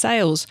e-commerce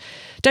sales.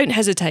 Don't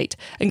hesitate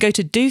and go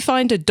to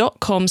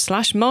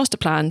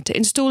dofinder.com/masterplan to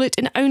install it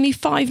in only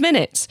 5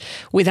 minutes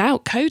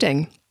without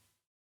coding.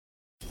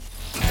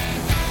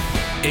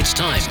 It's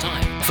time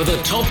for the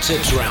top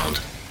tips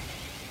round.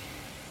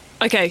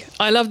 Okay,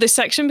 I love this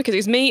section because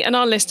it's me and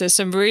our listeners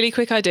some really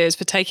quick ideas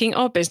for taking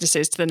our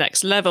businesses to the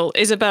next level.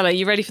 Isabella,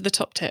 you ready for the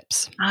top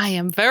tips? I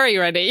am very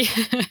ready.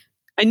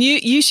 And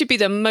you should be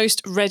the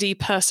most ready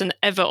person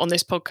ever on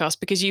this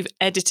podcast because you've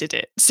edited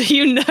it. So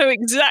you know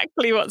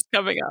exactly what's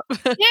coming up.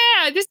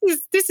 Yeah, this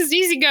is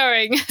easy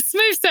going.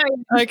 Smooth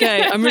sailing.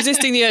 Okay, I'm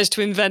resisting the urge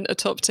to invent a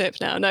top tip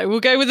now. No, we'll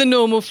go with the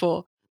normal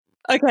 4.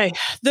 Okay,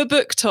 the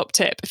book top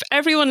tip. If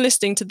everyone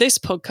listening to this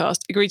podcast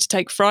agreed to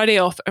take Friday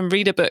off and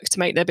read a book to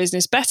make their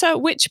business better,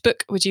 which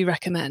book would you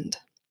recommend?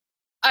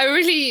 I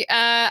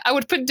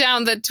would put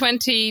down the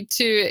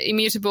 22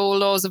 immutable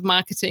laws of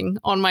marketing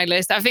on my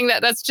list. I think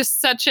that's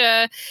just such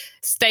a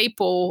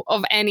staple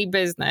of any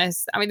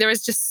business. I mean, there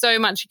is just so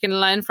much you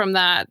can learn from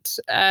that.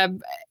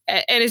 And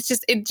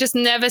it just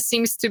never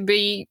seems to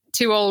be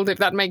too old, if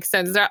that makes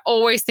sense. There are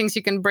always things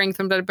you can bring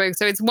from that book.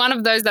 So it's one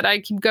of those that I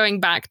keep going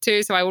back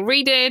to. So I will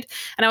read it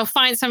and I will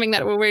find something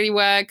that will really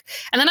work.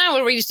 And then I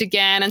will read it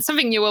again and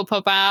something new will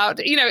pop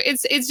out. You know,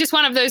 it's just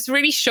one of those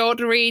really short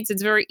reads.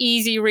 It's very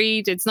easy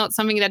read. It's not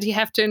something that you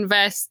have to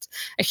invest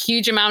a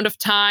huge amount of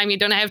time. You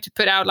don't have to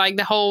put out like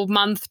the whole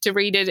month to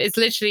read it. It's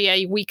literally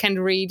a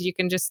weekend read. You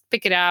can just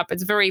pick it up.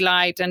 It's very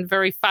light and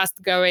very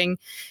fast going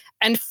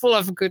and full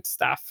of good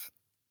stuff.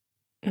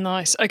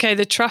 Nice. Okay,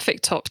 the traffic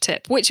top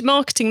tip. Which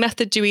marketing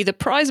method do you either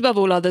prize above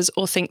all others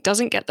or think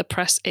doesn't get the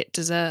press it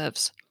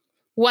deserves?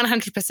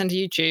 100%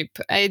 YouTube.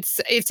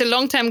 It's a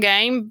long-term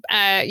game.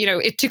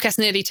 It took us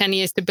nearly 10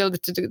 years to build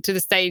it to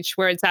the stage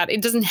where it's at.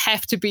 It doesn't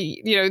have to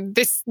be,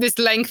 this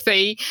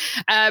lengthy.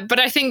 But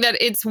I think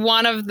that it's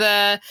one of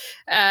the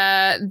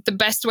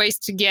best ways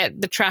to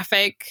get the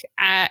traffic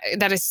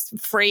that is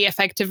free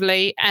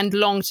effectively and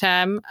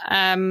long-term.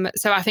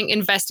 So I think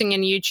investing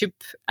in YouTube,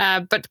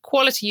 but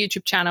quality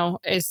YouTube channel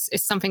is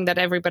something that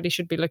everybody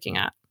should be looking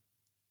at.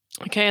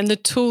 Okay, and the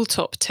tool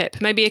top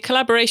tip, maybe a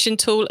collaboration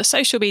tool, a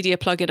social media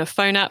plugin, a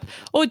phone app,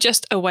 or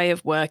just a way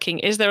of working.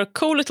 Is there a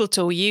cool little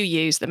tool you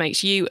use that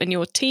makes you and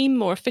your team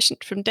more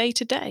efficient from day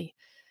to day?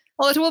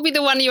 Well, it will be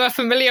the one you are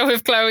familiar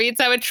with, Chloe.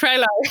 It's our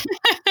Trello.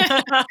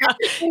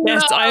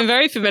 Yes, I am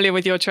very familiar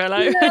with your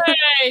Trello.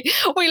 Yay.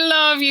 We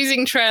love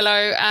using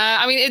Trello.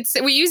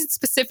 We use it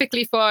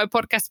specifically for our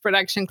podcast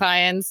production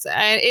clients.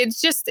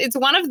 It's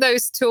one of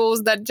those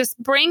tools that just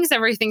brings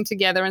everything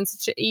together in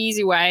such an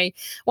easy way.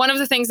 One of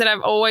the things that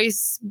I've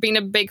always been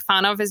a big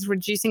fan of is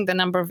reducing the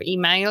number of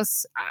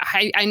emails.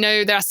 I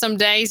know there are some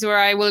days where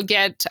I will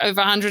get over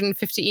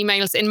 150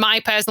 emails in my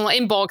personal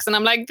inbox, and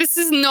I'm like, this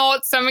is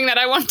not something that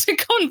I want to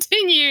continue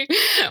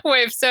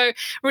with. So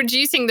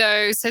reducing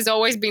those has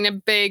always been a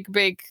big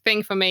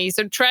thing for me.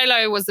 So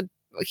Trello was a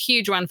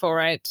huge one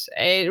for it.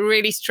 It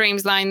really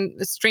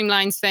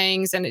streamlines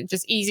things, and it's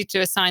just easy to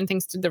assign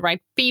things to the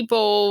right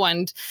people,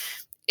 and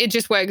it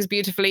just works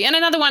beautifully. And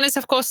another one is,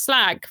 of course,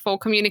 Slack for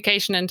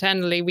communication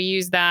internally. We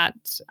use that.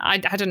 I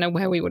don't know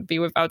where we would be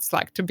without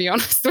Slack, to be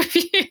honest with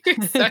you.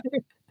 So.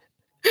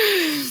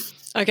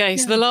 Okay,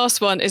 so the last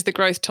one is the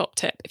growth top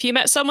tip. If you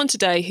met someone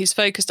today who's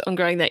focused on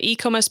growing their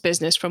e-commerce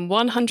business from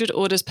 100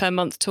 orders per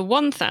month to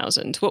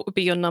 1,000, what would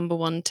be your number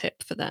one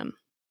tip for them?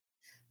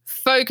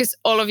 Focus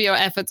all of your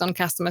efforts on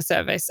customer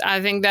service. I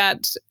think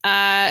that,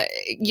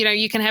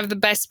 you can have the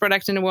best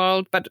product in the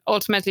world, but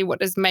ultimately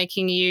what is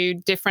making you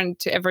different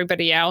to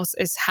everybody else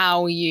is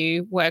how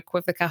you work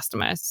with the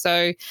customers.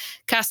 So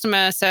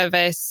customer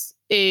service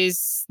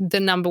is the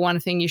number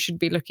one thing you should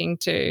be looking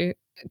to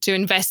to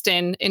invest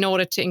in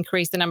order to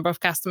increase the number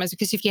of customers.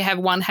 Because if you have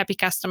one happy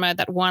customer,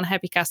 that one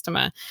happy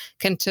customer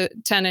can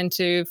turn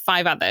into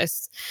 5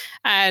 others.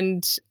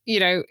 And,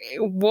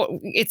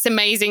 it's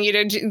amazing,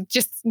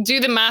 just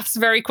do the maths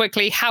very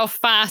quickly, how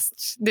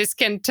fast this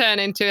can turn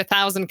into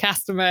 1,000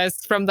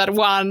 customers from that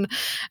one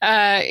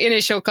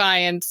initial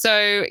client.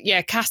 So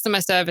yeah,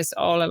 customer service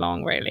all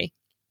along, really.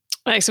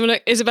 Excellent.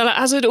 Look, Izabela,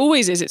 as it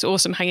always is, it's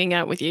awesome hanging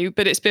out with you,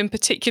 but it's been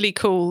particularly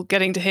cool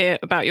getting to hear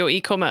about your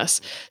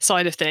e-commerce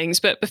side of things.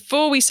 But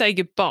before we say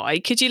goodbye,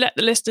 could you let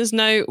the listeners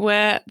know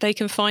where they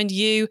can find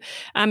you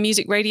and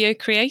Music Radio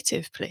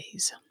Creative,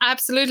 please?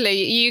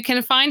 Absolutely. You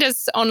can find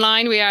us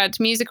online. We are at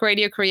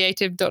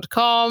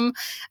musicradiocreative.com.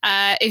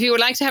 If you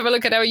would like to have a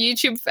look at our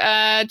YouTube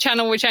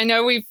channel, which I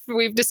know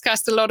we've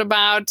discussed a lot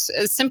about,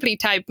 simply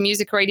type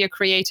Music Radio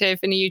Creative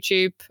in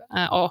YouTube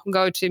or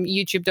go to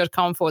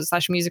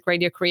youtube.com/Music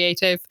Radio Creative.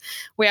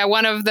 We are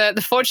one of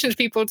the fortunate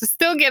people to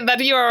still get that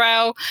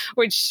URL,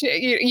 which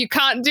you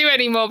can't do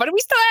anymore, but we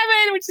still have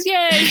it, which is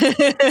yay.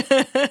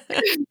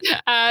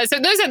 So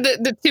those are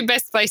the 2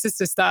 best places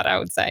to start, I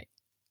would say.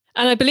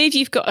 And I believe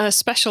you've got a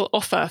special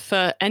offer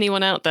for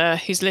anyone out there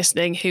who's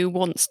listening who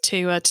wants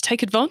to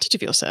take advantage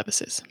of your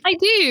services. I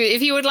do.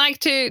 If you would like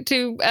to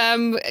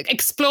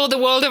explore the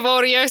world of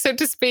audio, so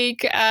to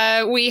speak,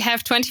 we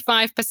have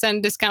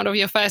 25% discount of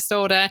your first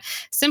order.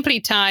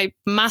 Simply type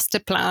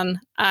Masterplan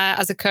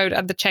as a code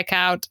at the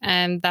checkout,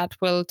 and that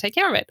will take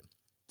care of it.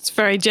 It's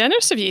very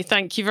generous of you.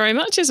 Thank you very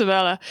much,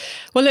 Izabela.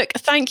 Well, look,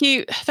 thank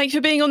you for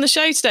being on the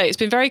show today. It's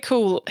been very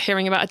cool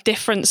hearing about a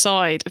different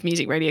side of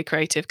Music Radio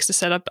Creative, because I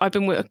said I've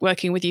been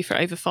working with you for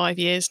over 5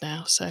 years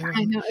now. So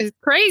I know, it's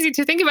crazy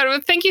to think about it.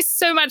 But thank you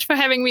so much for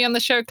having me on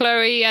the show,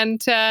 Chloe.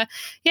 And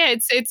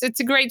it's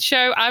a great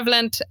show. I've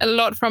learned a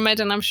lot from it,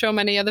 and I'm sure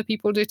many other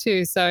people do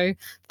too. So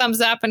thumbs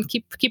up and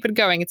keep it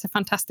going. It's a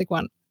fantastic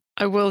one.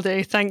 I will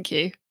do. Thank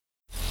you.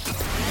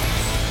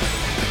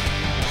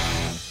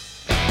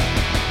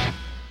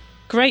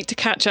 Great to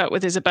catch up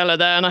with Izabela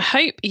there, and I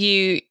hope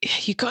you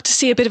got to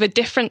see a bit of a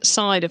different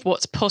side of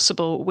what's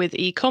possible with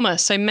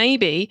e-commerce. So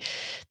maybe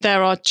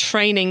there are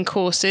training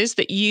courses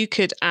that you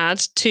could add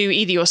to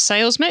either your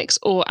sales mix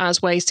or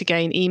as ways to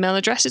gain email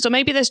addresses, or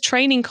maybe there's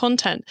training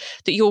content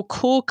that your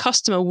core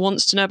customer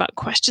wants to know about,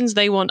 questions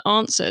they want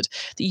answered,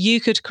 that you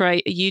could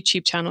create a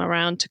YouTube channel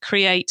around to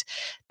create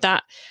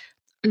that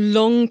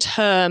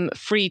long-term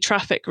free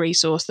traffic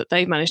resource that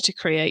they've managed to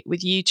create with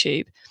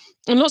YouTube.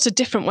 And lots of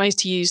different ways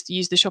to use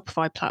the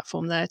Shopify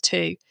platform there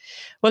too.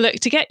 Well, look,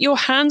 to get your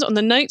hands on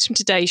the notes from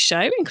today's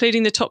show,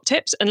 including the top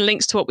tips and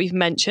links to what we've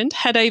mentioned,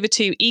 head over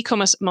to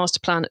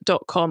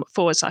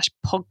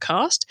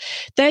ecommercemasterplan.com/podcast.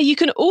 There you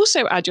can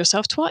also add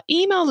yourself to our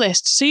email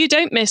list so you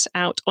don't miss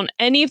out on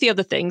any of the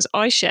other things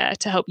I share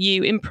to help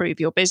you improve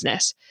your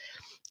business.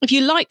 If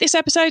you like this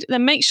episode,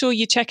 then make sure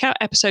you check out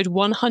episode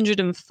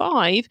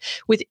 105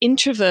 with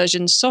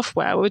Introversion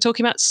Software, where we're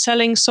talking about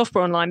selling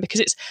software online, because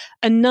it's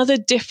another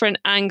different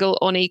angle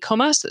on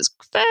e-commerce that's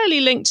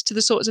fairly linked to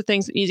the sorts of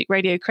things that Music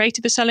Radio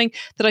Creative is selling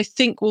that I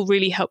think will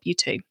really help you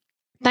too.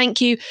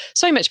 Thank you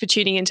so much for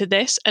tuning into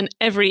this and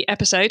every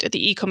episode of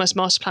the E-commerce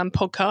Masterplan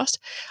podcast.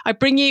 I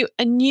bring you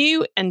a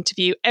new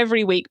interview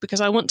every week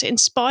because I want to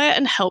inspire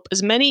and help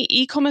as many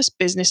e-commerce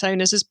business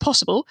owners as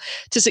possible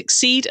to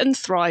succeed and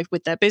thrive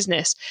with their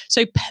business.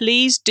 So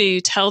please do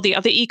tell the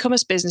other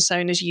e-commerce business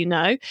owners you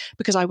know,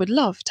 because I would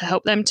love to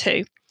help them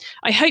too.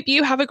 I hope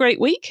you have a great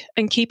week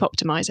and keep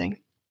optimizing.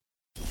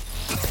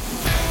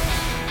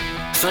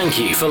 Thank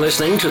you for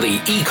listening to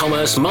the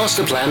E-commerce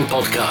Masterplan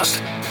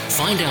podcast.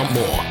 Find out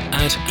more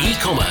at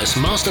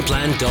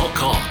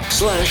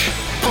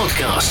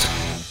ecommercemasterplan.com/podcast.